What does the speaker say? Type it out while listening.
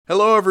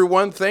Hello,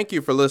 everyone. Thank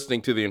you for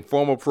listening to the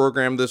Informal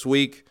program this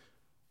week.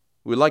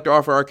 We'd like to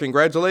offer our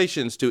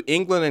congratulations to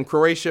England and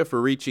Croatia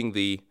for reaching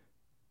the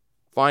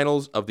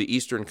finals of the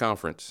Eastern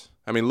Conference.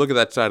 I mean, look at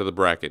that side of the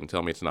bracket and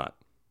tell me it's not.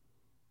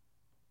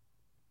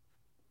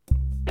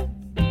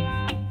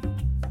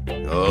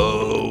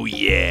 Oh,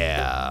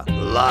 yeah.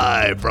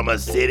 Live from a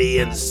city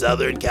in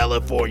Southern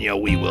California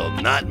we will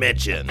not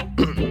mention.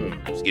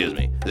 Excuse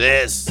me.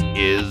 This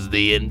is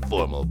the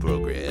Informal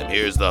program.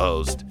 Here's the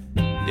host,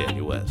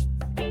 Daniel West.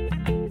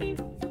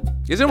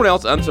 Is anyone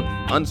else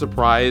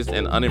unsurprised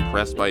and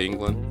unimpressed by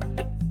England?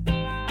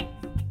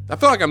 I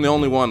feel like I'm the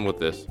only one with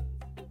this.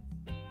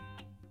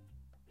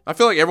 I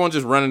feel like everyone's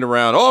just running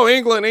around, oh,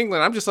 England,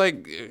 England. I'm just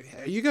like,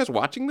 are you guys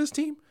watching this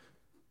team?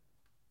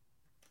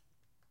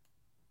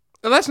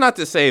 And that's not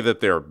to say that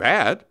they're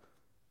bad.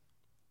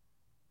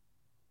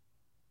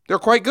 They're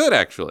quite good,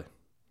 actually.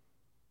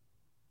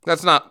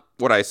 That's not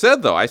what I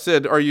said, though. I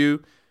said, I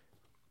shouldn't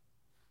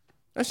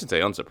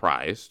say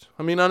unsurprised.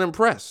 I mean,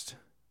 unimpressed.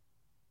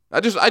 I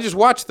just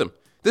watch them.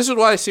 This is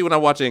what I see when I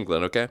watch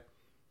England, okay?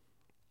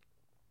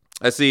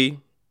 I see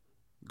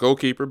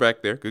goalkeeper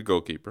back there. Good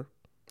goalkeeper.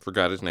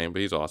 Forgot his name,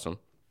 but he's awesome.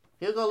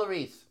 Hugo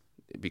Lloris.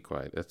 Be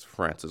quiet. That's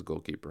France's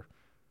goalkeeper.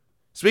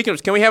 Speaking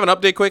of, can we have an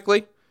update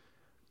quickly?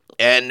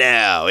 And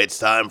now it's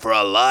time for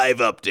a live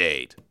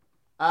update.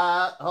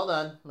 Hold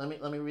on. Let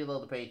me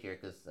reload the page here,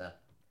 because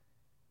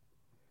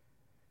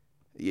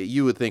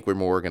You would think we're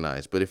more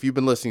organized, but if you've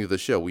been listening to the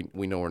show,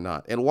 we know we're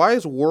not. And why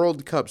is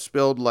World Cup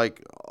spelled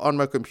like on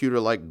my computer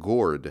like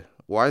gourd?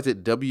 Why is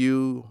it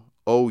WOURLD?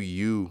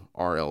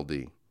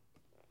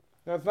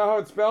 That's not how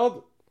it's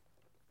spelled?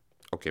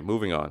 Okay,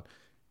 moving on.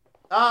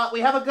 we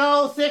have a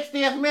goal,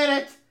 60th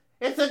minute.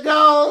 It's a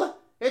goal.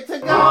 It's a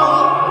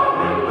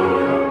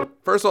goal.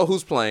 First of all,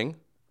 who's playing?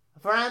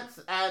 France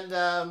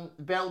and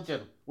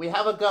Belgium. We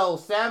have a goal.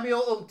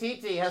 Samuel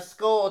Umtiti has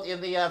scored in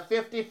the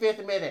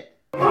 55th minute.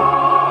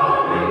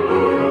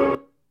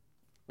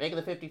 Make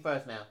it the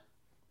 51st now.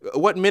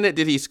 What minute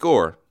did he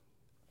score?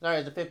 Sorry,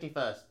 it's the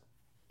 51st.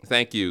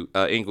 Thank you,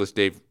 English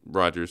Dave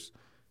Rogers.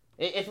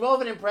 It's more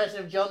of an impression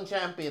of John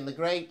Champion, the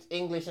great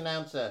English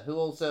announcer who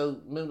also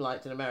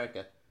moonlights in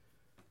America.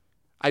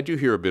 I do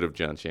hear a bit of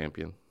John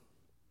Champion,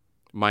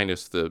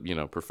 minus the,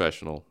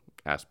 professional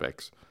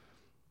aspects.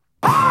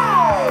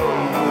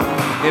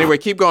 Anyway,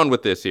 keep going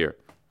with this here.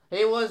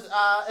 He was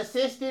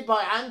assisted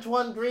by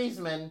Antoine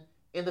Griezmann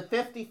in the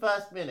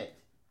 51st minute.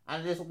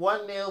 And it is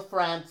 1-0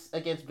 France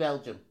against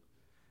Belgium.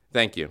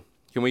 Thank you.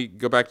 Can we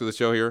go back to the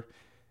show here?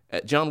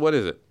 John, what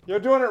is it? You're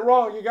doing it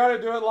wrong. You got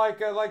to do it like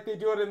they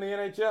do it in the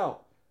NHL.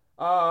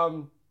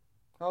 Hold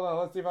on.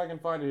 Let's see if I can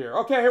find it here.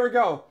 Okay, here we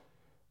go.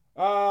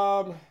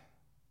 Do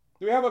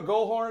we have a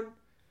goal horn?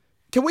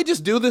 Can we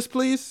just do this,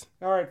 please?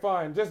 All right,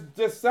 fine.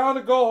 Just sound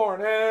a goal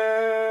horn.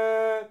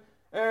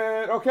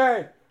 And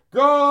okay.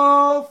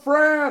 Go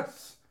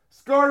France!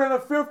 Scored in the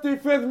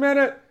 55th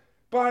minute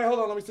by, hold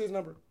on, let me see his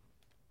number.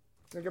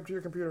 Take up to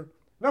your computer.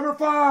 Number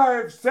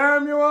 5,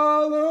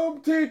 Samuel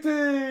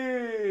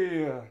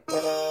Umtiti.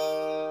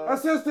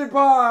 Assisted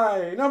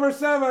by number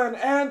 7,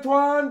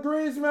 Antoine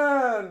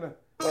Griezmann.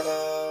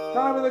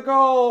 Time of the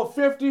goal,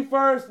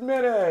 51st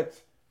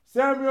minute.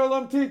 Samuel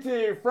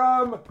Umtiti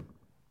from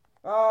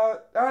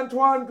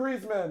Antoine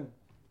Griezmann.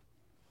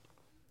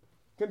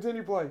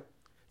 Continue play.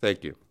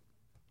 Thank you.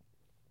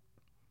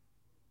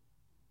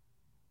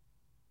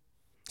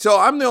 So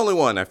I'm the only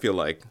one, I feel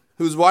like,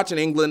 who's watching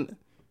England.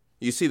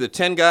 You see the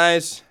 10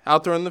 guys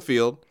out there in the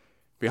field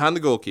behind the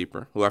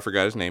goalkeeper, who I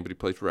forgot his name, but he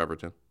plays for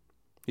Everton.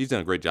 He's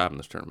done a great job in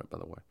this tournament, by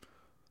the way.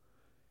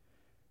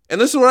 And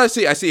this is what I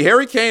see. I see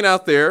Harry Kane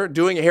out there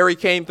doing Harry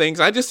Kane things.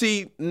 I just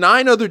see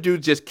 9 other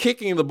dudes just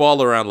kicking the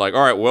ball around like,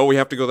 all right, well, we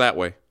have to go that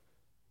way.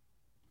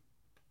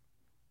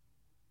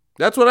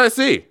 That's what I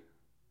see.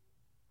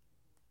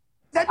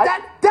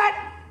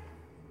 That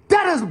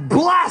is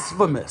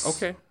blasphemous.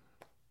 Okay.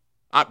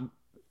 I'm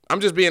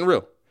just being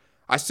real.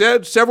 I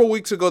said several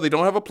weeks ago they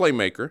don't have a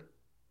playmaker.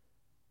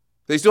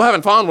 They still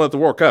haven't found one at the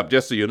World Cup,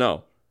 just so you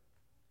know.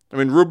 I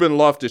mean, Ruben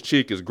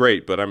Loftus-Cheek is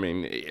great, but I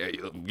mean,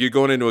 you're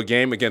going into a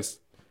game against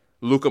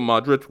Luka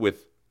Modric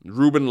with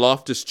Ruben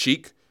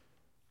Loftus-Cheek.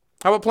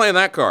 How about playing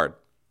that card?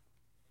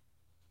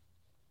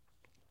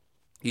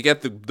 You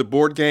get the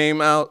board game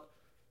out.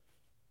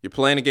 You're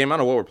playing a game. I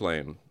don't know what we're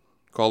playing.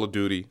 Call of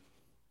Duty,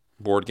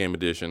 board game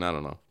edition. I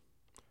don't know.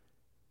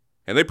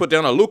 And they put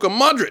down a Luka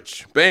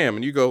Modric. Bam.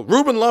 And you go,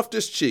 Ruben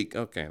Loftus-Cheek.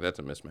 Okay, that's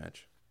a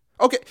mismatch.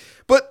 Okay,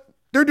 but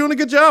they're doing a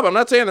good job. I'm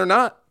not saying they're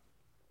not.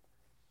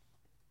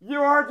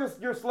 You're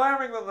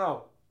slamming them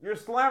though. You're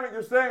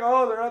saying,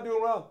 oh, they're not doing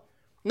well.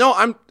 No,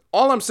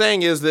 all I'm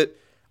saying is that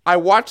I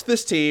watched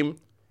this team,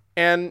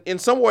 and in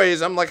some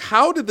ways, I'm like,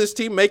 how did this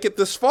team make it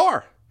this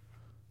far?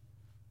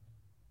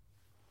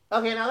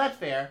 Okay, now that's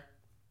fair.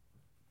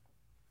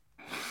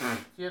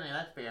 Excuse me,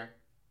 that's fair.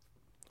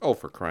 Oh,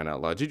 for crying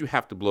out loud. Did you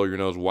have to blow your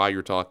nose while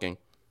you're talking?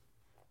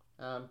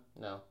 No.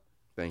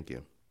 Thank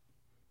you.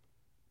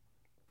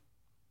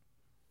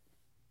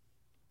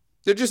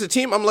 They're just a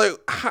team. I'm like,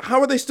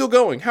 how are they still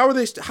going? How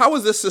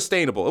is this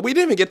sustainable? We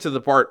didn't even get to the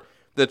part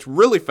that's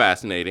really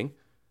fascinating.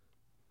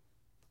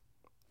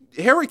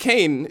 Harry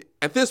Kane,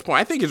 at this point,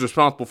 I think is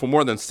responsible for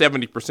more than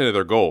 70% of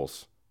their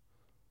goals.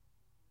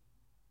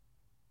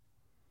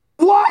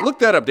 What? Look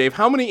that up, Dave.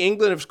 How many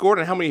England have scored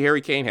and how many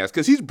Harry Kane has?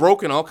 Because he's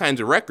broken all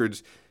kinds of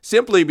records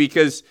simply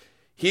because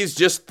he's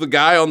just the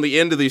guy on the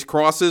end of these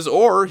crosses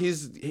or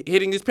he's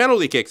hitting these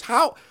penalty kicks.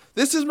 How?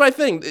 This is my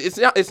thing. It's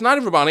not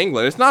even about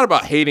England. It's not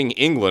about hating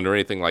England or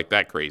anything like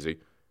that crazy.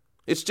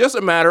 It's just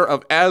a matter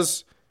of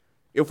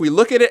if we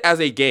look at it as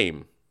a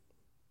game.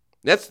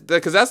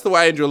 Because that's the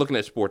way I enjoy looking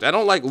at sports. I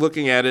don't like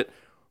looking at it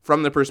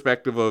from the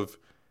perspective of,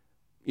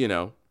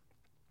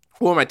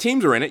 well, my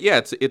teams are in it.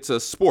 Yeah, it's a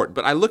sport.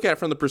 But I look at it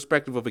from the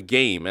perspective of a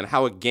game and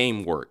how a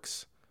game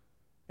works.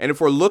 And if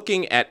we're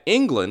looking at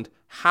England,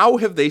 how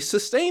have they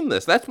sustained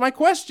this? That's my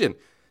question.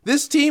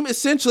 This team,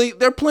 essentially,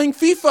 they're playing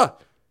FIFA.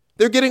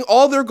 They're getting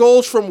all their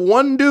goals from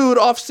one dude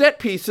off set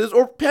pieces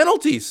or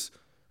penalties.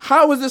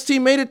 How has this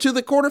team made it to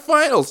the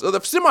quarterfinals, or the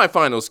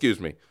semifinals, excuse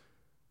me?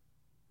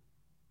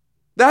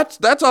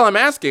 That's all I'm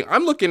asking.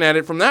 I'm looking at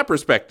it from that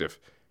perspective.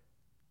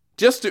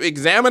 Just to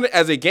examine it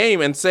as a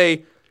game and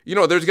say,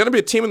 there's going to be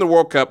a team in the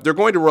World Cup. They're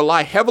going to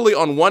rely heavily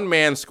on one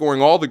man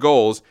scoring all the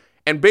goals,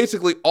 and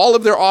basically all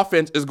of their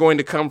offense is going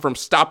to come from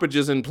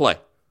stoppages in play.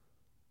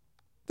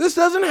 This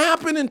doesn't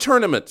happen in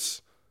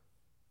tournaments.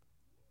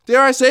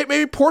 Dare I say it,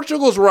 maybe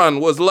Portugal's run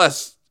was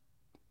less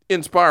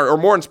inspiring or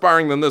more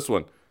inspiring than this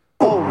one.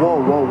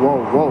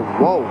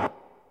 Whoa.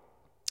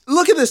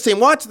 Look at this team.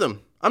 Watch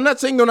them. I'm not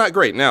saying they're not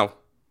great. Now,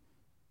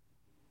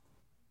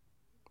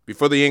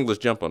 before the English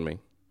jump on me.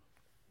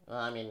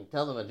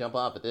 Tell them to jump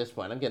off at this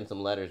point. I'm getting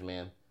some letters,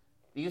 man.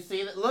 Do you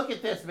see that? Look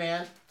at this,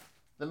 man.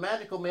 The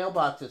magical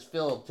mailbox is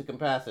filled to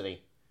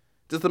capacity.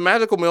 Does the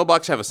magical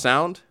mailbox have a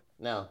sound?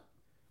 No.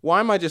 Why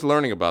am I just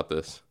learning about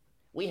this?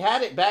 We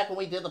had it back when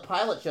we did the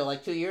pilot show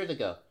like 2 years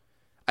ago.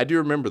 I do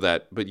remember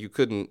that, but you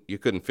couldn't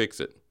fix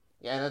it.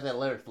 Yeah, that's that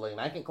letter's fling.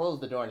 I can close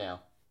the door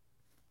now.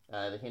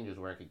 The hinges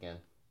work again.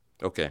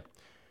 Okay.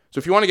 So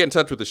if you want to get in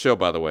touch with the show,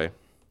 by the way,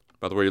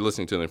 you're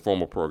listening to the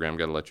Informal program,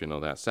 got to let you know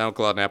that.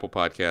 SoundCloud and Apple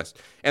Podcasts.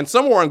 And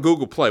somewhere on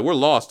Google Play. We're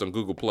lost on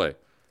Google Play.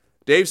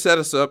 Dave set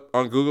us up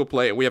on Google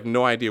Play, and we have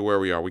no idea where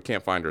we are. We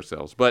can't find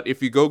ourselves. But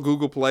if you go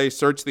Google Play,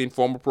 search the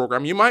Informal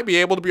program, you might be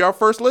able to be our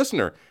first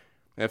listener.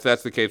 And if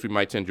that's the case, we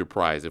might send you a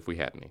prize if we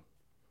had any.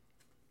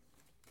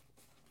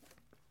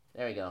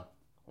 There we go.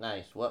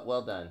 Nice.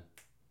 Well done.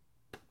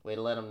 Way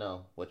to let them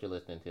know what you're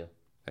listening to.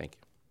 Thank you.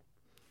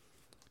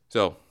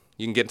 So,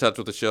 you can get in touch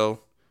with the show.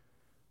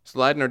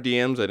 Slide in our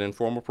DMs at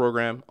Informal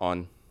Program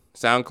on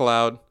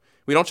SoundCloud.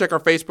 We don't check our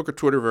Facebook or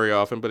Twitter very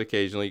often, but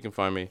occasionally you can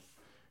find me,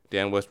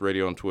 Dan West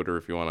Radio on Twitter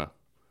if you want to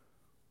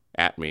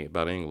at me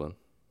about England.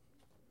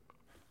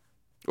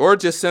 Or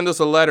just send us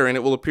a letter and it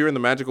will appear in the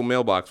magical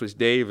mailbox, which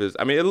Dave is...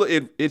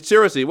 it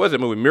seriously, what is it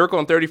movie? Miracle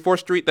on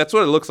 34th Street? That's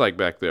what it looks like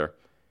back there.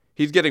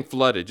 He's getting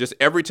flooded. Just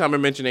every time I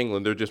mention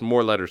England, there are just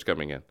more letters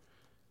coming in.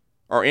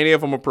 Are any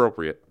of them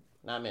appropriate?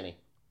 Not many.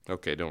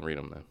 Okay, don't read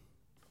them then.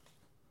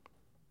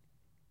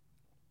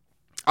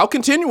 I'll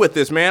continue with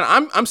this, man.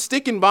 I'm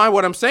sticking by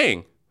what I'm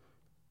saying.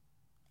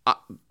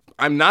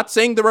 I'm not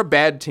saying they're a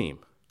bad team.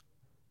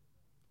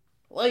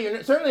 Well,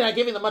 you're certainly not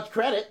giving them much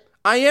credit.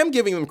 I am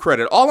giving them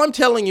credit. All I'm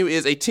telling you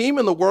is a team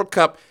in the World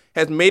Cup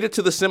has made it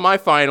to the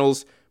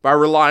semifinals by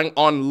relying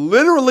on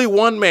literally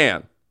one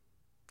man.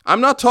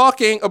 I'm not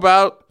talking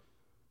about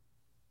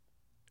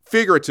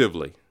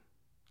figuratively.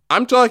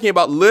 I'm talking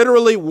about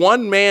literally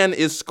one man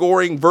is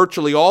scoring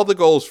virtually all the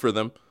goals for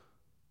them.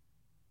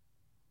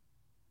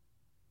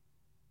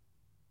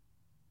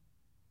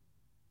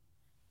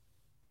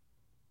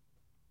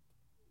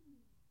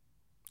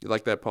 You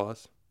like that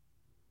pause?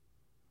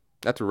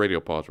 That's a radio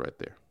pause right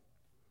there.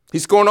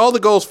 He's scoring all the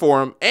goals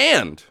for him,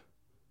 and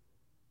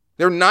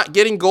they're not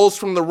getting goals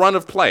from the run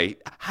of play.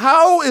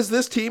 How is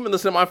this team in the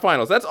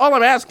semifinals? That's all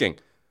I'm asking.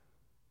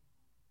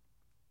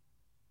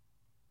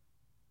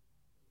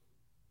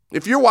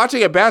 If you're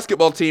watching a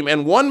basketball team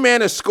and one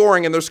man is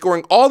scoring and they're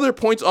scoring all their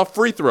points off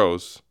free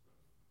throws.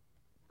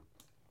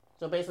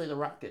 So basically the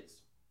Rockets.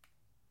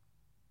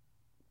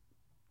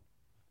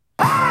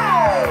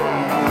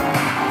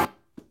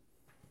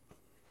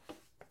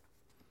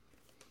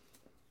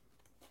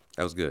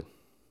 That was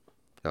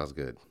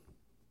good.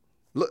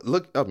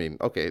 Look.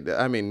 Okay.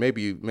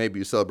 Maybe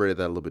you celebrated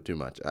that a little bit too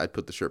much. I'd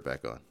put the shirt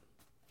back on.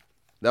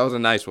 That was a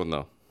nice one,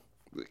 though.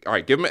 All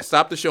right,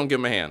 stop the show and give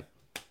him a hand.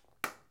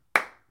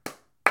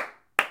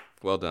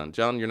 Well done,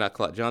 John. You're not.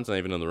 John's not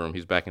even in the room.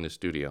 He's back in his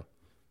studio.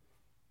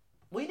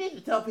 We need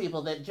to tell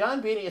people that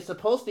John Beatty is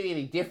supposed to be in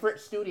a different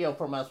studio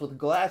from us with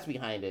glass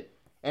behind it.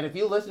 And if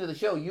you listen to the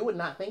show, you would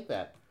not think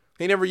that.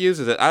 He never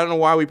uses it. I don't know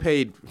why we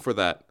paid for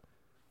that.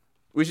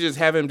 We should just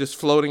have him just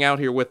floating out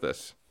here with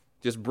us.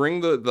 Just bring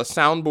the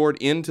soundboard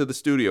into the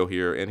studio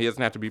here, and he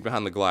doesn't have to be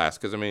behind the glass.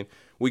 Because,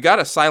 we got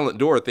a silent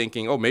door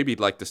thinking, oh, maybe he'd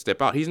like to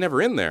step out. He's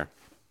never in there.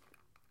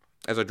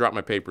 As I drop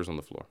my papers on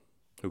the floor.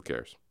 Who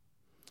cares?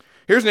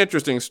 Here's an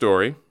interesting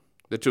story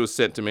that was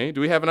sent to me. Do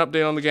we have an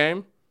update on the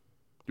game?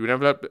 Do we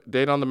have an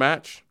update on the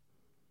match?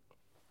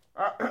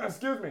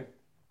 Excuse me.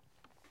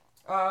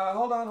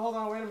 Hold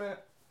on, wait a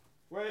minute.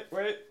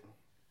 Wait.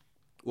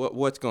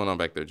 What's going on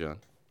back there, John?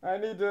 I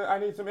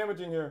need some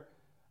imaging here.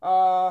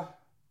 Hold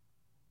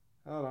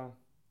on.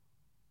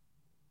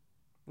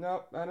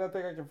 Nope, I don't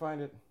think I can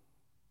find it.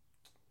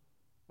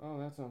 Oh,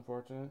 that's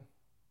unfortunate.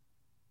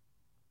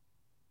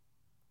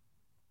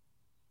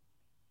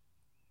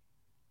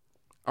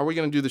 Are we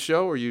going to do the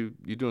show, or you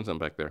doing something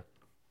back there?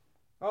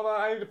 Hold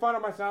on, I need to find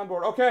out my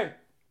soundboard. Okay.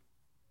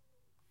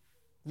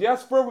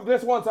 Yes, for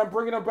this once, I'm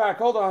bringing him back.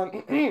 Hold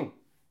on.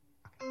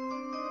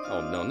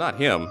 Oh, no, not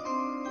him.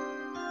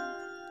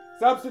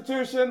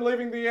 Substitution,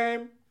 leaving the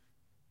game.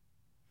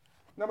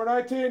 Number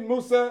 19,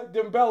 Musa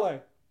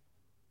Dembele.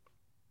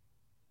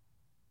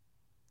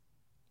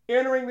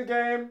 Entering the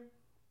game,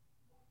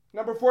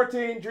 number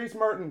 14, Dries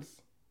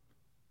Mertens.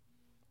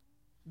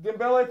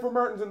 Dembele for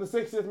Mertens in the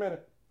 60th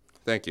minute.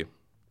 Thank you.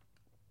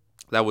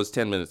 That was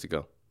 10 minutes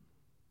ago.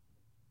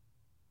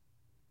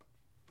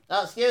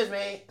 Oh, excuse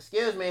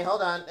me,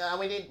 hold on.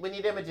 We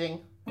need imaging.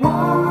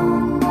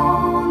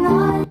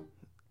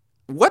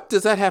 What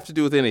does that have to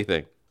do with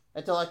anything?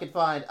 That's all I could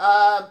find.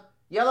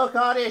 Yellow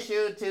card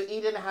issued to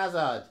Eden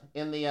Hazard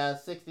in the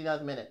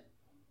 69th minute.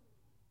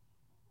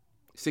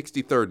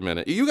 63rd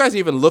minute. Are you guys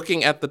even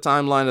looking at the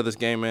timeline of this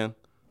game, man?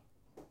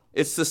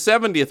 It's the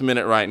 70th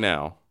minute right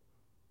now.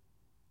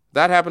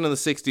 That happened in the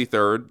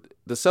 63rd.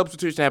 The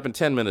substitution happened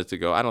 10 minutes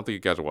ago. I don't think you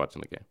guys are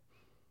watching the game.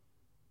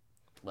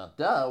 Well,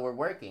 duh, we're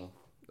working.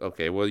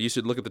 Okay, well, you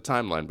should look at the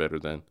timeline better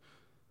then.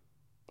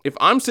 If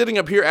I'm sitting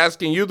up here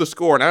asking you the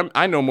score, and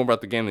I know more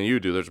about the game than you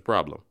do, there's a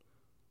problem.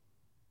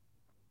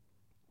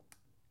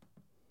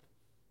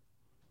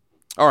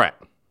 All right.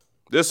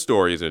 This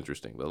story is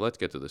interesting, but let's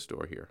get to the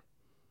story here.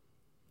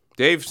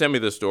 Dave sent me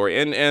this story,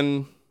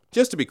 and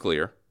just to be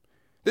clear,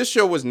 this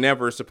show was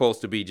never supposed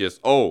to be just,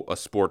 a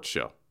sports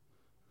show.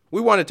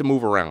 We wanted to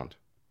move around.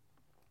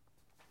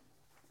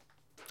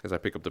 As I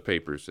pick up the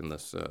papers in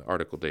this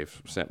article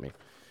Dave sent me.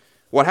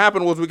 What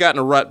happened was we got in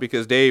a rut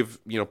because Dave,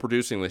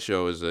 producing the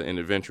show is an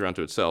adventure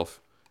unto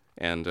itself.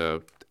 And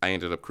I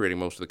ended up creating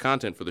most of the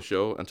content for the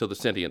show until the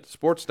sentient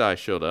sports guy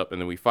showed up. And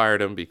then we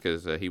fired him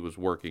because he was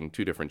working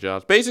 2 different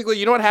jobs. Basically,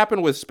 you know what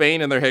happened with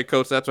Spain and their head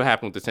coach? That's what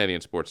happened with the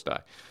sentient sports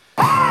guy.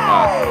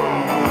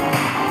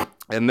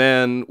 And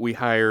then we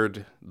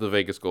hired the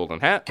Vegas Golden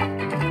Hat.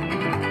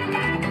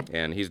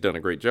 And he's done a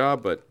great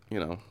job, but,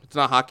 it's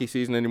not hockey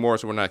season anymore,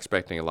 so we're not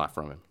expecting a lot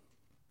from him.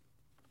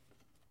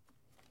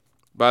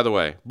 By the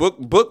way,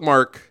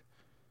 bookmark,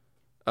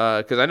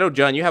 because I know,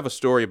 John, you have a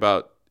story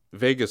about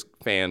Vegas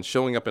fans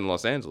showing up in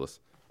Los Angeles.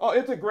 Oh,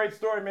 it's a great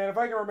story, man. If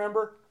I can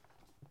remember,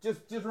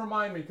 just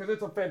remind me, because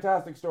it's a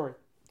fantastic story.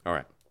 All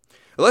right.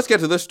 Well, let's get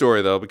to this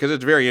story, though, because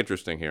it's very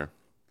interesting here.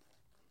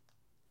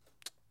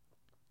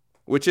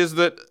 Which is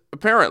that,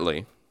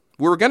 apparently,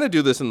 we were going to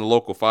do this in the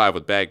Local 5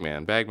 with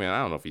Bagman. Bagman,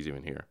 I don't know if he's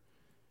even here.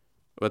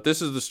 But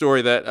this is the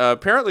story that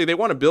apparently they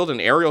want to build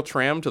an aerial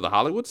tram to the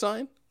Hollywood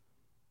sign.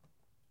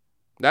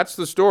 That's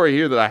the story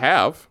here that I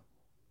have.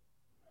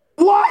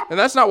 What? And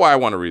that's not why I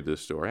want to read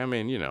this story. I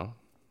mean,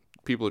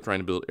 people are trying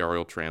to build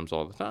aerial trams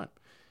all the time.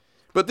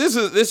 But this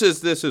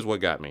is what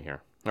got me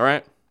here. All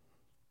right?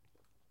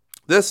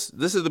 This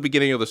is the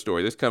beginning of the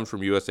story. This comes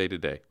from USA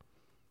Today.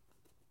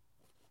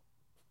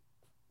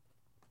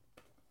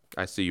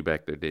 I see you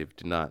back there, Dave.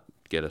 Do not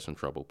get us in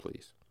trouble,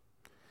 please.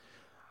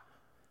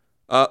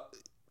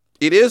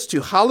 It is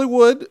to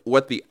Hollywood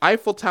what the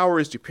Eiffel Tower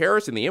is to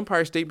Paris and the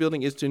Empire State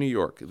Building is to New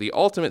York. The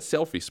ultimate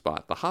selfie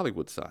spot, the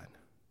Hollywood sign.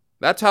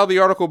 That's how the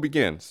article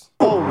begins.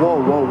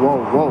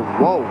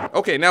 Whoa.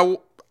 Okay,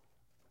 now,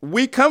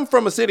 we come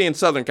from a city in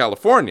Southern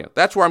California.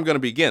 That's where I'm going to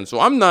begin.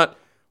 So I'm not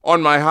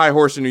on my high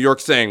horse in New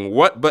York saying,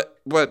 what? But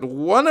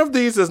one of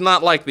these is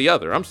not like the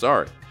other. I'm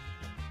sorry.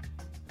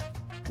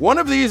 One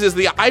of these is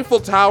the Eiffel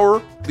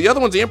Tower. The other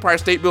one's the Empire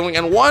State Building.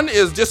 And one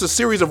is just a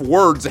series of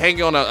words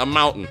hanging on a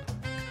mountain.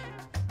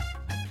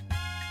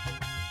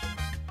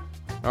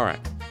 All right.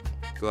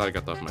 Glad I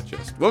got that off my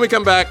chest. When we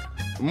come back,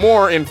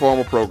 more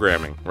informal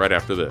programming right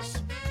after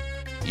this.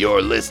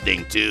 You're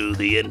listening to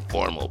the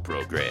Informal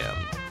program.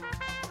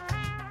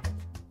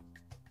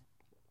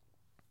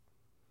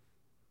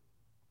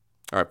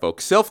 All right,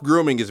 folks.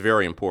 Self-grooming is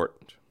very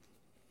important.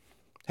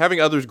 Having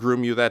others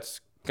groom you,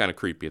 that's kind of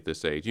creepy at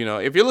this age.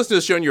 If you're listening to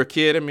the show and you're a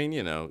kid,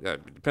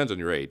 it depends on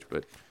your age.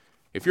 But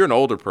if you're an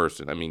older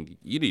person,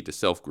 you need to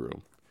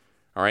self-groom.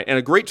 All right. And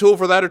a great tool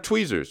for that are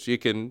tweezers. You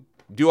can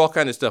do all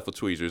kinds of stuff with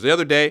tweezers. The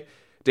other day,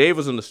 Dave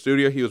was in the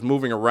studio. He was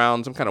moving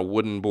around some kind of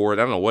wooden board.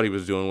 I don't know what he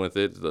was doing with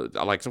it,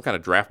 like some kind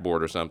of draft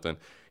board or something.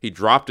 He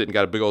dropped it and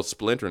got a big old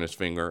splinter in his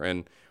finger.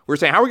 And we were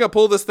saying, how are we going to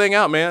pull this thing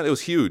out, man? It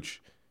was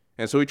huge.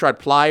 And so we tried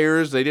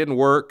pliers. They didn't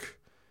work.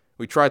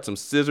 We tried some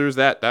scissors.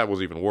 That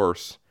was even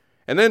worse.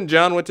 And then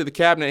John went to the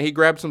cabinet and he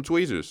grabbed some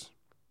tweezers.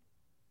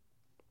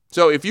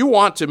 So if you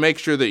want to make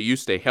sure that you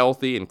stay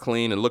healthy and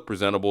clean and look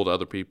presentable to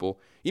other people,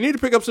 you need to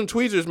pick up some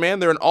tweezers, man.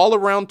 They're an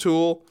all-around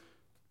tool.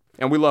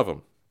 And we love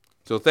them.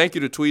 So thank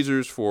you to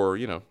Tweezers for,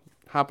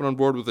 hopping on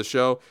board with the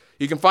show.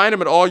 You can find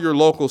them at all your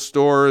local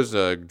stores,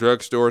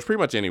 drug stores, pretty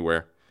much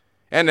anywhere.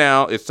 And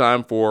now it's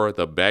time for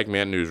the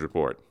Bagman News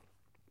Report.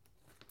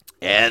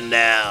 And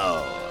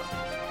now,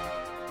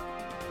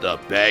 the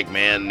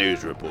Bagman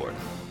News Report.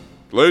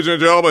 Ladies and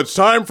gentlemen, it's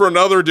time for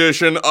another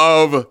edition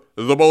of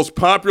the most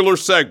popular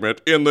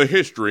segment in the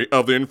history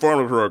of the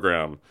Informal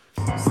program.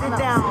 Sit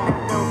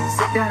down.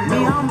 Sit down.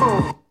 Be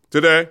humble.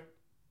 Today,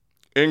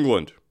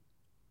 England.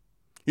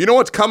 You know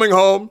what's coming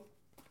home?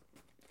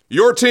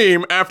 Your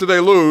team after they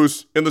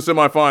lose in the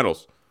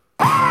semifinals.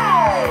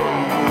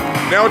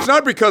 Now, it's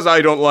not because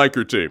I don't like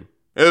your team.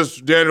 As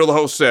Daniel, the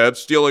host, said,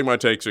 stealing my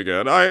takes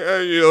again,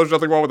 there's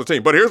nothing wrong with the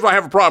team. But here's what I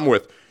have a problem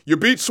with. You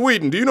beat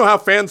Sweden. Do you know how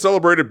fans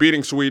celebrated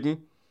beating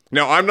Sweden?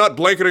 Now, I'm not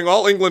blanketing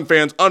all England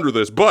fans under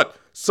this, but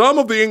some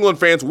of the England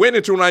fans went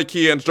into an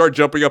IKEA and started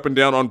jumping up and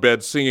down on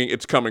beds singing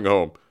It's Coming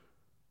Home.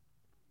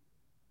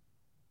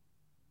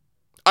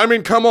 I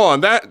mean, come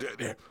on.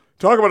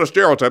 Talk about a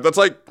stereotype. That's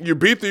like you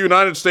beat the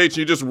United States and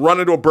you just run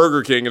into a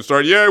Burger King and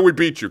start, yeah, we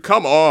beat you.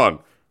 Come on.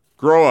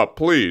 Grow up,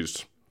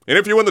 please. And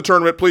if you win the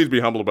tournament, please be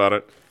humble about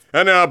it.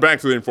 And now, back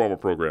to the Informal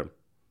program.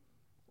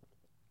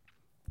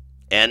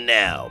 And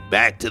now,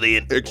 back to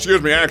the...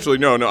 Excuse me, actually,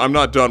 no, I'm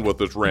not done with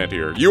this rant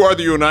here. You are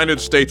the United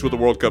States with the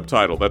World Cup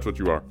title. That's what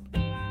you are.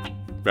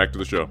 Back to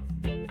the show.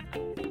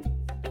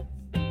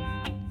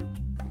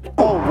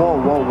 Whoa,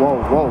 whoa, whoa, whoa,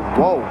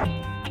 whoa,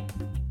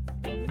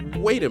 whoa.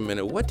 Wait a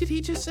minute, what did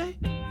he just say?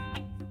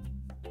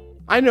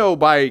 I know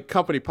by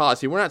company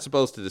policy, we're not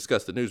supposed to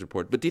discuss the news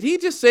report, but did he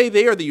just say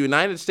they are the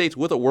United States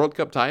with a World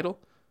Cup title?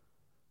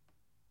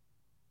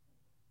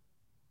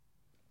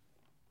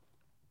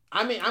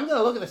 I mean, I'm going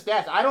to look at the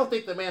stats. I don't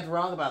think the man's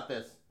wrong about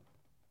this.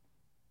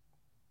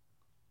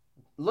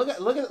 Look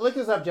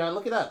this up, John.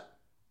 Look it up.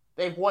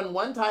 They've won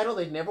one title.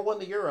 They've never won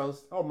the Euros.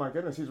 Oh my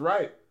goodness, he's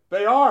right.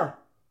 They are.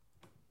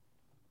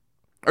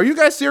 Are you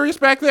guys serious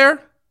back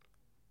there?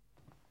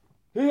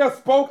 He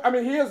has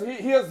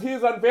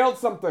unveiled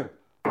something.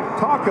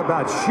 Talk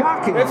about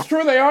shocking. It's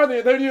true, they are.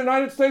 They're the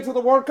United States with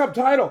a World Cup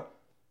title.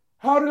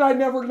 How did I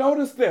never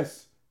notice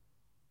this?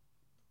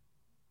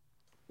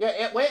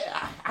 Yeah, wait,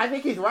 I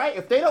think he's right.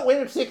 If they don't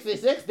win in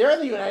 66, they're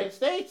the United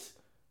States.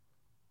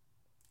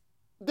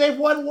 They've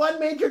won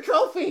one major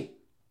trophy.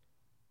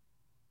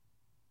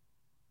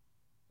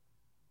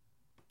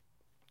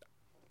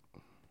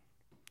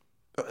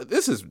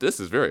 This is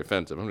very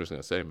offensive. I'm just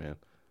going to say, man.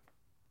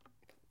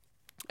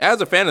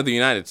 As a fan of the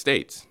United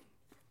States.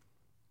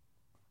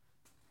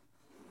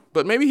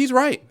 But maybe he's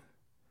right.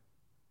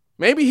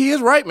 Maybe he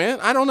is right, man.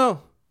 I don't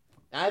know.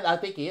 I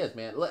think he is,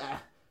 man. Look,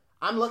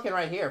 I'm looking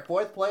right here.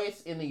 4th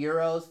place in the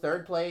Euros,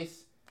 3rd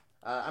place,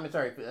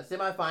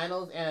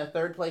 semifinals, and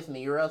 3rd place in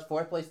the Euros,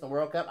 4th place in the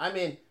World Cup. I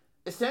mean,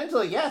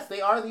 essentially, yes,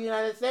 they are the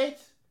United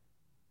States.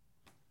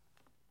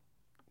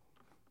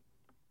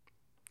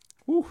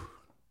 Whew.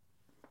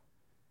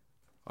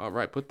 All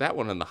right, put that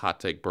one on the hot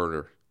take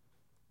burner.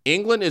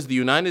 England is the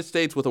United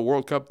States with a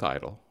World Cup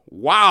title.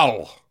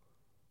 Wow.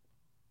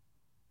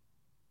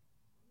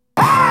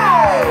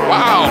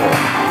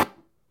 Wow.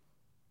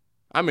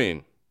 I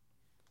mean,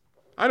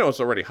 I know it's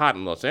already hot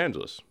in Los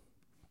Angeles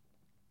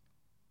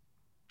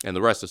and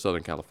the rest of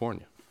Southern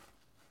California.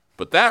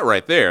 But that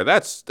right there,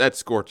 that's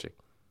scorching.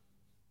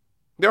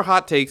 They're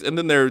hot takes, and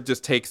then they're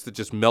just takes that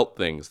just melt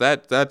things.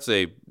 That's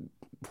a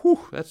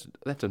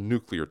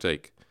nuclear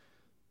take.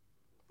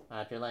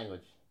 Not your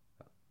language.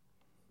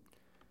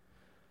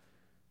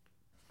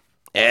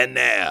 And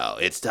now,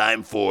 it's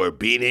time for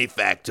Beanie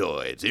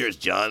Factoids. Here's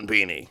John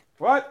Beanie.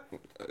 What?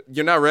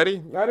 You're not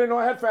ready? I didn't know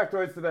I had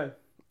factoids today.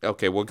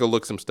 Okay, we'll go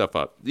look some stuff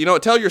up. You know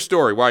what? Tell your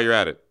story while you're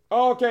at it.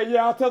 Oh, okay,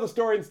 yeah, I'll tell the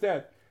story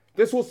instead.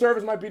 This will serve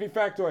as my beanie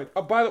factoid.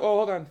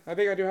 Hold on. I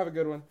think I do have a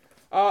good one.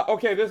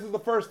 Okay, this is the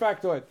first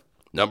factoid.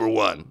 Number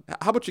 1.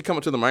 How about you come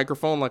up to the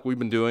microphone like we've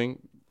been doing?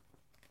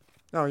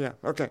 Oh, yeah,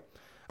 okay.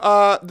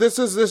 This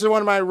is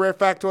one of my rare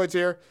factoids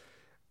here.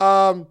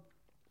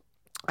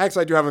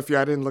 Actually, I do have a few.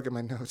 I didn't look at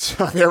my notes.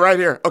 They're right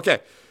here. Okay.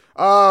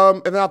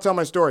 And then I'll tell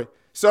my story.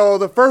 So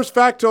the first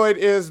factoid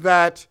is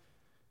that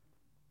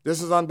this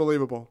is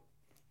unbelievable.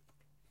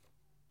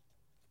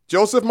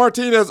 Joseph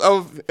Martinez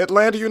of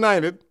Atlanta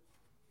United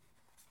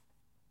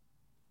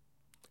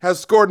has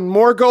scored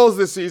more goals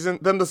this season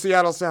than the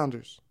Seattle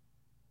Sounders.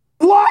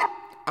 What?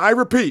 I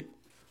repeat,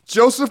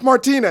 Joseph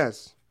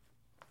Martinez,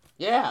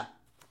 Yeah.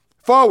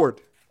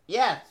 forward,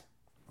 Yes.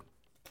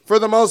 for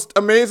the most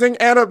amazing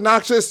and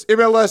obnoxious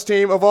MLS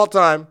team of all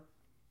time.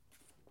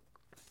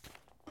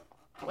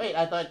 Wait,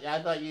 I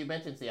thought you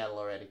mentioned Seattle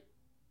already.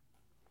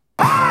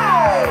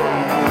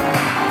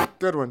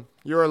 Good one.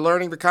 You are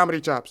learning the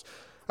comedy chops.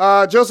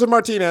 Joseph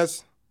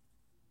Martinez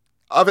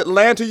of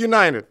Atlanta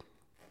United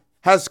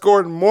has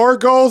scored more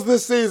goals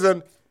this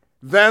season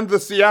than the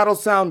Seattle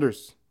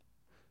Sounders.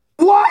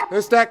 What?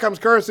 This stat comes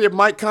courtesy of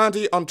Mike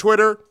Conti on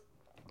Twitter,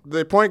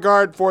 the point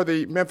guard for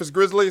the Memphis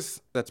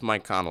Grizzlies. That's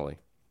Mike Connolly.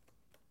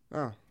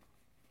 Oh.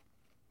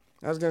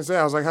 I was going to say,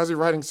 I was like, how's he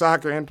riding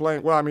soccer and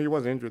playing? Well, I mean, he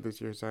was injured this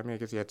year, so I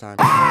guess he had time.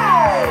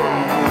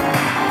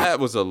 That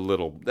was a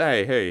little,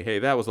 hey,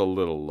 that was a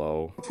little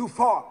low. Too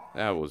far.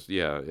 That was,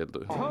 yeah.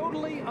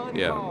 Totally uncalled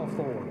Yeah.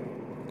 for.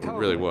 It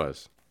really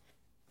was.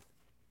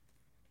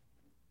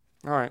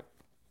 All right.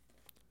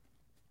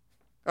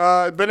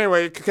 But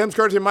anyway, Kim's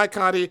courtesy of Mike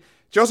Conti.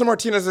 Joseph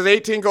Martinez has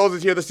 18 goals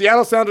this year. The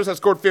Seattle Sounders have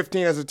scored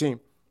 15 as a team.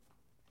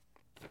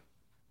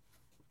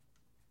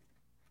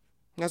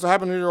 That's what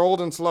happens when you're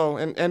old and slow.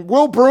 And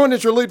Will Bruin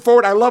is your lead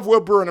forward. I love Will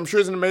Bruin. I'm sure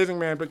he's an amazing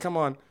man, but come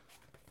on.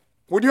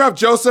 Would you have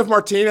Joseph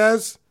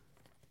Martinez?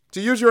 To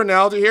use your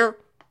analogy here.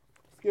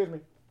 Excuse me.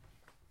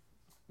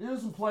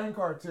 Here's some playing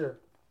cards here.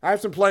 I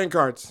have some playing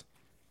cards.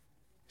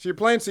 So you're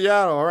playing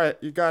Seattle. All right.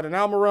 You got an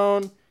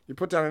Almiron. You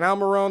put down an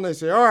Almiron. They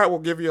say, all right, we'll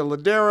give you a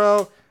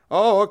Ladero.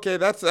 Oh, okay.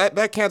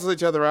 That cancels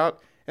each other out.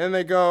 And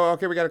they go,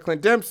 okay, we got a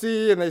Clint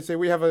Dempsey. And they say,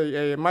 we have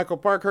a Michael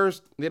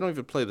Parkhurst. They don't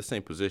even play the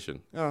same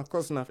position. Oh,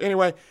 close enough.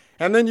 Anyway,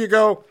 and then you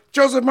go,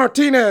 Joseph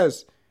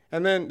Martinez.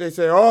 And then they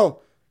say,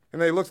 oh.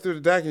 And they look through the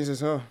deck and he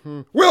says,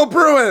 Will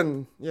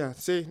Bruin. Yeah,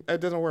 see,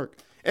 it doesn't work.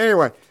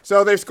 Anyway,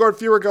 so they've scored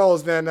fewer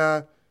goals than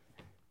the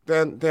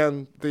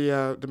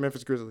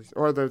Memphis Grizzlies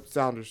or the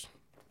Sounders.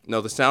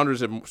 No, the Sounders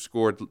have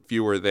scored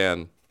fewer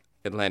than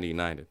Atlanta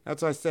United.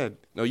 That's what I said.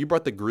 No, you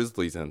brought the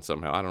Grizzlies in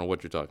somehow. I don't know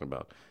what you're talking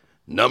about.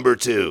 Number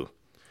 2.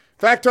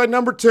 Factoid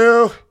number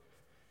 2.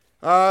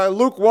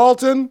 Luke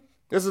Walton.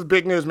 This is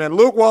big news, man.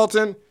 Luke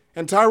Walton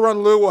and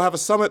Tyronn Lue will have a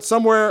summit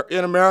somewhere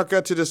in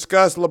America to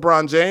discuss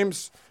LeBron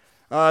James.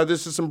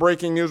 This is some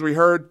breaking news we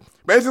heard.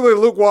 Basically,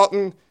 Luke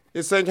Walton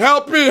is saying,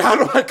 help me. How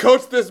do I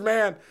coach this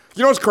man?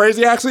 You know what's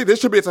crazy, actually?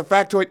 It's a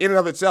factoid in and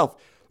of itself.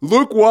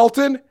 Luke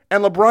Walton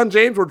and LeBron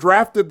James were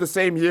drafted the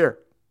same year.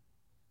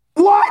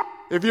 What?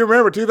 If you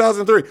remember,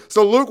 2003.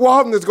 So Luke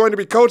Walton is going to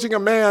be coaching a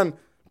man,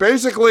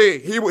 basically,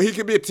 he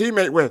could be a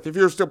teammate with if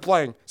you're still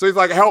playing. So he's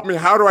like, help me.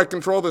 How do I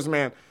control this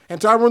man?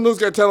 And Tyronn Lue's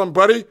going to tell him,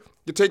 buddy,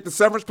 you take the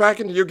severance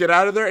package and you get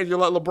out of there and you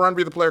let LeBron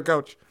be the player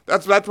coach.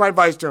 That's my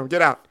advice to him.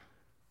 Get out.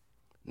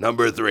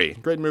 Number 3.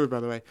 Great move, by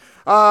the way.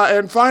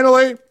 And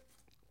finally,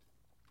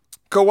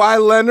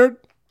 Kawhi Leonard.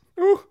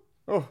 Ooh.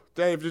 Oh,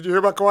 Dave, did you hear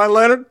about Kawhi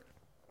Leonard?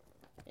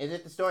 Is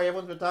it the story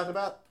everyone's been talking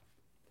about?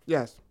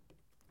 Yes.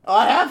 Oh,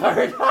 I have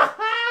heard.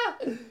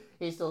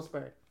 He's still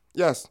Spurs.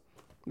 Yes.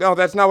 No,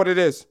 that's not what it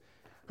is.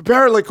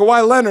 Apparently,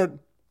 Kawhi Leonard,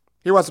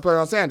 he wants to play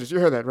Los Angeles. You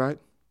heard that, right?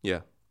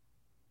 Yeah.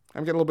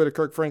 I'm getting a little bit of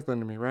Kirk Franklin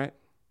to me, right?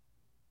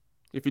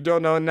 If you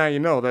don't know, now you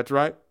know. That's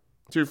right.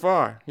 Too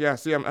far. Yeah,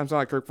 see, I'm sounding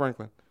like Kirk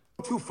Franklin.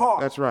 Too far.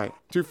 That's right.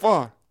 Too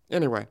far.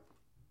 Anyway.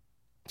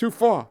 Too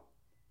far.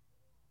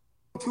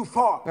 Too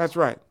far. That's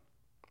right.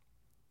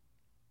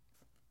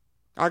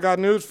 I got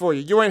news for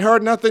you. You ain't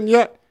heard nothing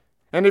yet.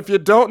 And if you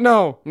don't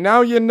know,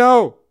 now you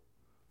know.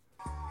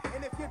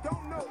 And if you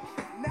don't know,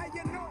 now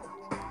you know.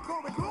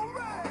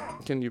 Glory.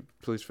 Can you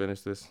please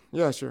finish this?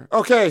 Yeah, sure.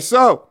 Okay,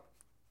 so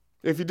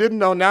if you didn't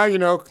know, now you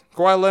know.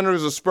 Kawhi Leonard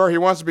is a Spur. He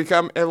wants to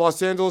become a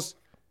Los Angeles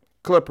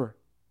Clipper.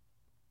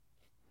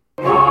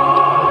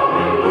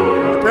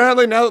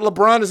 Apparently, now that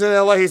LeBron is in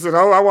LA, he said,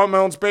 oh, I want my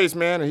own space,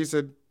 man. And he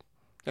said,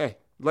 hey,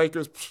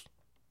 Lakers,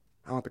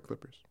 I want the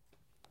Clippers.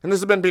 And this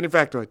has been Beanie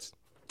Factoids.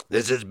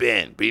 This has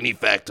been Beanie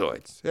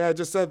Factoids. Yeah, I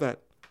just said that.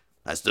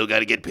 I still got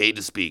to get paid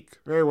to speak.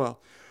 Very well.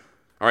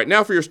 All right,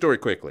 now for your story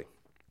quickly.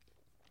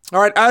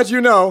 All right, as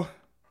you know,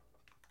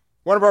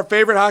 one of our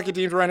favorite hockey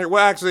teams around here,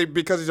 well, actually,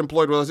 because he's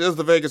employed with us, is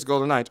the Vegas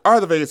Golden Knights. Are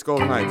the Vegas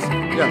Golden Knights.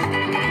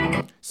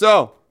 Yes.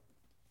 So,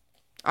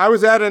 I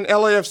was at an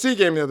LAFC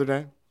game the other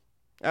day,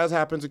 as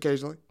happens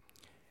occasionally,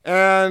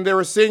 and they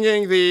were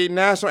singing the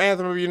national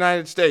anthem of the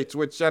United States,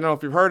 which I don't know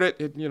if you've heard it.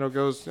 It,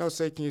 goes, oh,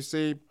 say, can you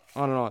see,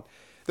 on and on.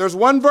 There's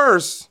one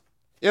verse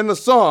in the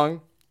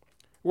song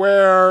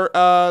where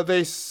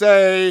they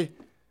say,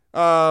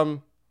 I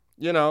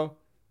don't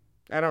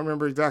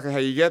remember exactly how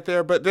you get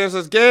there, but there's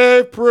this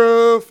gave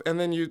proof, and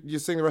then you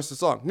sing the rest of the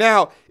song.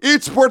 Now,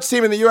 each sports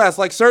team in the U.S.,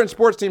 like certain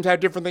sports teams have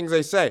different things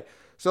they say.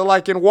 So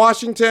like in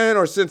Washington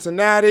or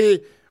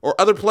Cincinnati or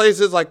other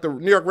places like the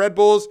New York Red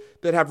Bulls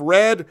that have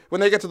red, when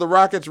they get to the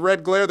Rockets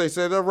red glare, they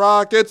say the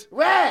Rockets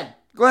Red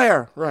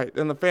glare. Right,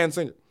 and the fans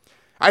sing it.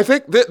 I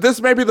think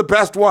this may be the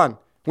best one.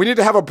 We need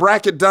to have a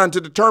bracket done to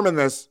determine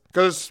this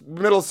because it's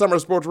middle of summer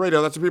sports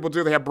radio. That's what people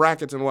do. They have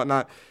brackets and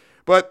whatnot.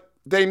 But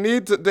they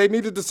need to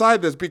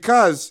decide this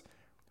because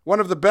one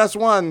of the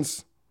very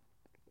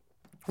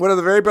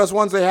best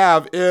ones they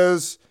have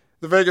is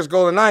the Vegas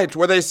Golden Knights,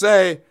 where they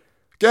say,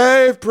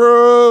 gave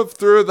proof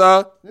through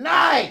the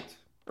night.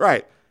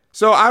 Right.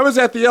 So I was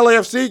at the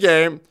LAFC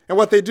game, and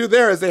what they do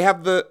there is they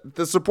have the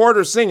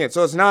supporters sing it.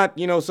 So it's not,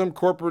 some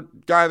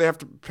corporate guy they have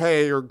to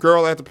pay or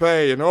girl they have to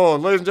pay. And,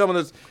 ladies and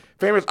gentlemen, this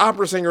famous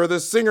opera singer or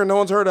this singer no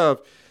one's heard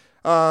of.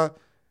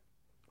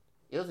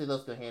 Usually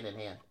those go hand in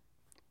hand.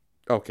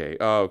 Okay.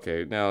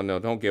 No,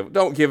 don't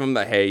give him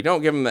the hay.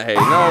 Don't give him the hay.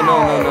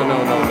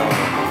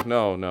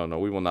 No.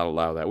 We will not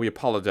allow that. We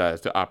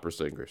apologize to opera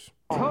singers.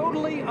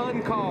 Totally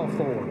uncalled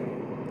for.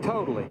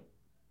 Totally.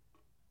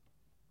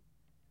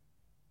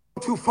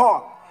 Too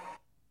far.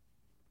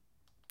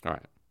 All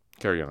right.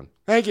 Carry on.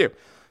 Thank you.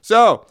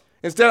 So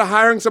instead of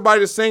hiring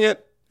somebody to sing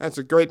it, that's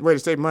a great way to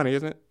save money,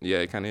 isn't it? Yeah,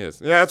 it kind of is.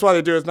 Yeah, that's why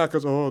they do it. It's not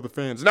because, the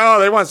fans. No,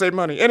 they want to save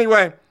money.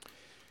 Anyway,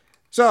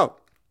 so,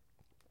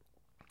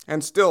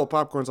 and still,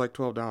 popcorn's like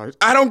 $12.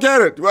 I don't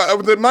get it. Well,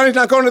 the money's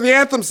not going to the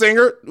anthem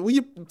singer. Will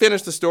you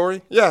finish the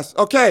story? Yes.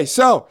 Okay,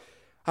 so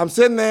I'm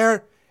sitting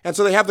there, and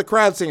so they have the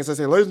crowd singing. So I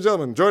say, ladies and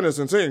gentlemen, join us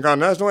in singing our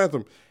national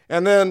anthem.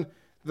 And then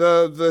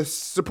the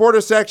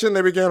supporter section,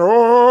 they begin,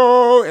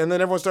 oh, and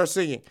then everyone starts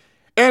singing.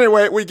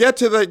 Anyway, we get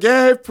to the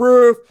gave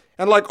proof,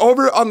 and like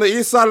over on the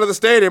east side of the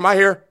stadium, I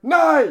hear,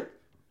 night!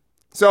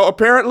 So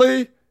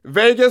apparently,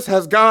 Vegas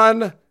has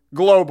gone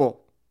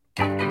global.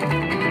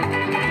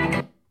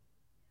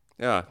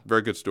 Yeah,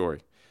 very good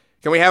story.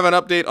 Can we have an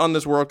update on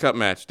this World Cup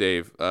match,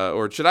 Dave?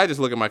 Or should I just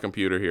look at my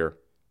computer here?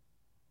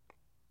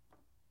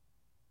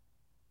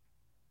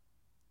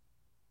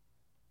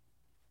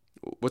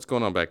 What's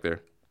going on back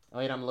there? Oh,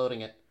 wait, I'm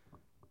loading it.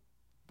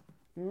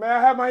 May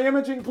I have my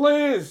imaging,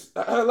 please?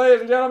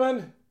 Ladies and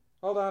gentlemen.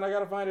 Hold on, I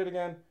gotta find it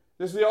again.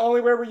 This is the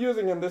only way we're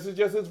using him. This is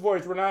just his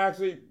voice. We're not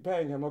actually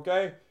paying him,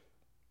 okay?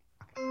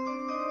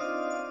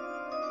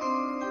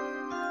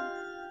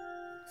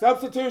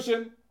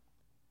 Substitution.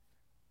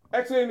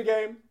 Exiting the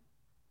game.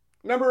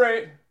 Number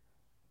 8.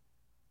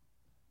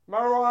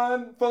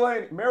 Marwan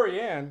Fellaini.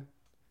 Marianne.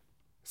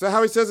 Is that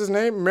how he says his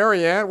name?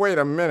 Marianne? Wait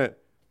a minute.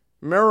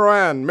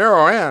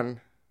 Marwan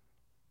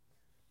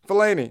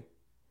Fellaini.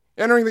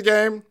 Entering the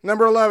game,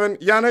 number 11,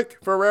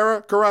 Yannick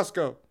Ferreira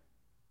Carrasco.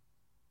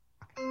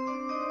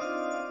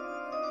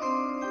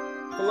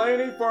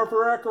 Fellaini for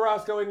Ferreira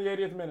Carrasco in the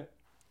 80th minute.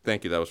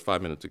 Thank you. That was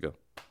 5 minutes ago.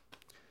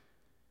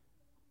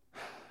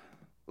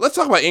 Let's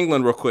talk about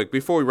England real quick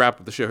before we wrap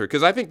up the show here,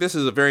 because I think this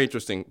is a very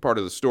interesting part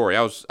of the story.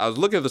 I was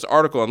looking at this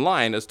article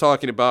online that's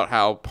talking about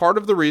how part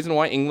of the reason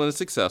why England is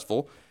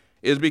successful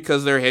is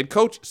because their head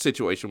coach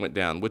situation went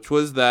down, which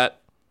was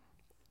that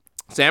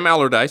Sam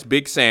Allardyce,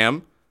 Big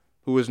Sam,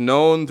 who is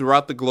known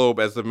throughout the globe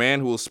as the man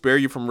who will spare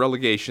you from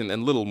relegation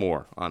and little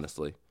more,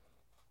 honestly,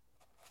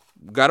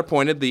 got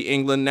appointed the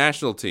England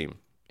national team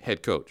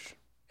head coach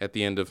at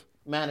the end of...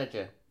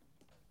 Manager.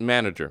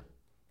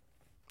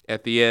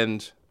 At the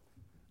end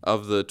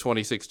of the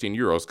 2016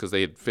 Euros because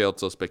they had failed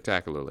so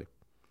spectacularly.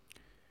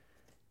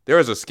 There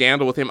was a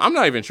scandal with him. I'm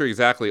not even sure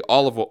exactly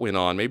all of what went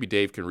on. Maybe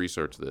Dave can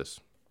research this.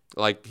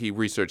 Like he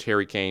researched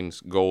Harry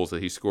Kane's goals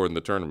that he scored in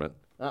the tournament.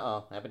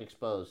 Uh-oh, I've been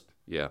exposed.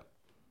 Yeah.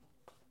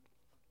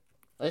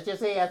 Let's just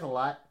say he has a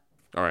lot.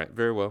 All right,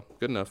 very well.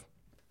 Good enough.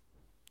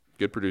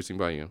 Good producing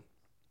by you.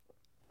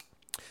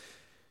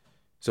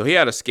 So he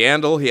had a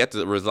scandal. He had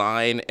to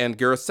resign, and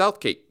Gareth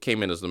Southgate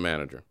came in as the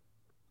manager.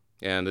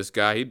 And this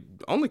guy, he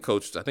only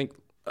coached, I think,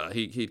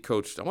 he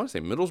coached, I want to say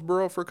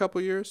Middlesbrough for a couple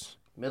of years.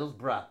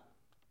 Middlesbrough.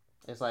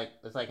 It's like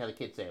how the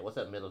kids say it. What's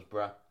up,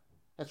 Middlesbrough?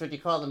 That's what you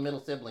call the middle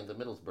sibling, the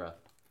Middlesbrough.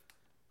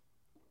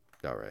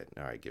 All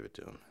right, give it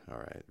to him. All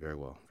right, very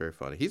well, very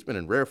funny. He's been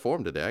in rare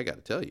form today, I got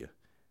to tell you.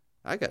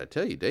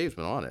 Dave's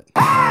been on it.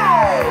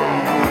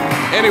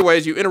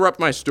 Anyways, you interrupt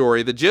my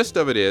story. The gist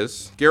of it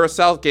is, Gareth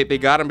Southgate, they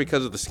got him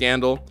because of the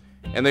scandal.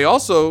 And they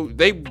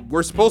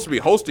were supposed to be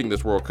hosting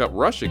this World Cup.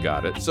 Russia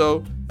got it.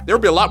 So there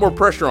would be a lot more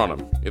pressure on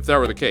them if that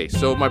were the case.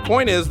 So my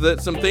point is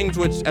that some things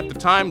which at the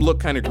time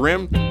looked kind of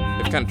grim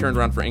have kind of turned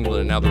around for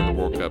England, and now they're in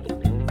the World Cup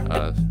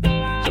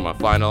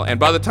semifinal. And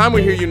by the time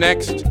we hear you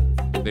next,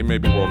 they may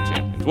be world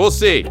champions. We'll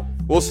see.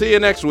 We'll see you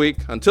next week.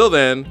 Until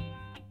then,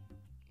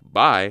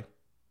 bye.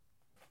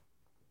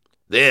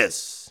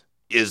 This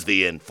is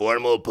the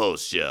Informal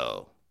Post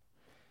Show.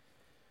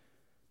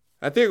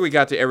 I think we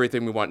got to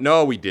everything we want.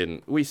 No, we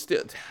didn't.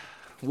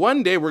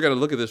 One day we're going to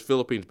look at this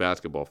Philippines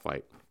basketball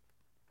fight.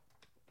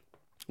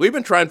 We've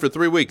been trying for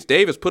 3 weeks.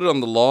 Dave has put it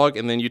on the log,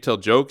 and then you tell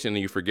jokes, and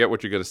then you forget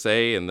what you're going to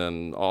say, and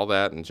then all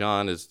that, and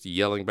John is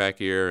yelling back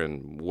here,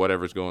 and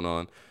whatever's going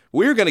on.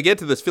 We're going to get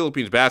to this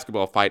Philippines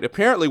basketball fight,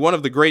 apparently one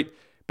of the great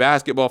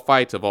basketball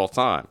fights of all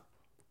time.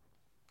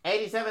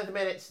 87th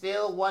minute,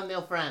 still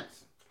 1-0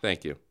 France.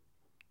 Thank you.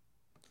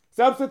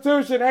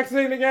 Substitution,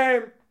 exiting the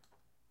game.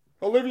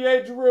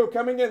 Olivier Giroud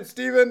coming in.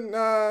 Steven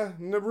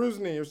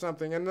Naruzny or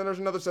something. And then there's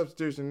another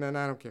substitution, and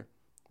I don't care.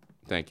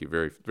 Thank you.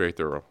 Very, very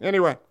thorough.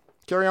 Anyway,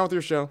 carry on with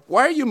your show.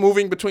 Why are you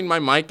moving between my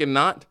mic and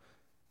not?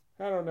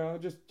 I don't know. I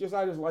just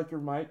like your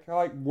mic. I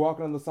like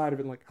walking on the side of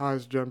it and like, hi,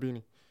 it's John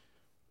Beanie.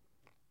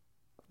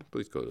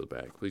 Please go to the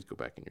back. Please go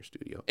back in your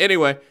studio.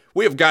 Anyway,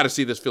 we have got to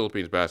see this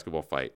Philippines basketball fight.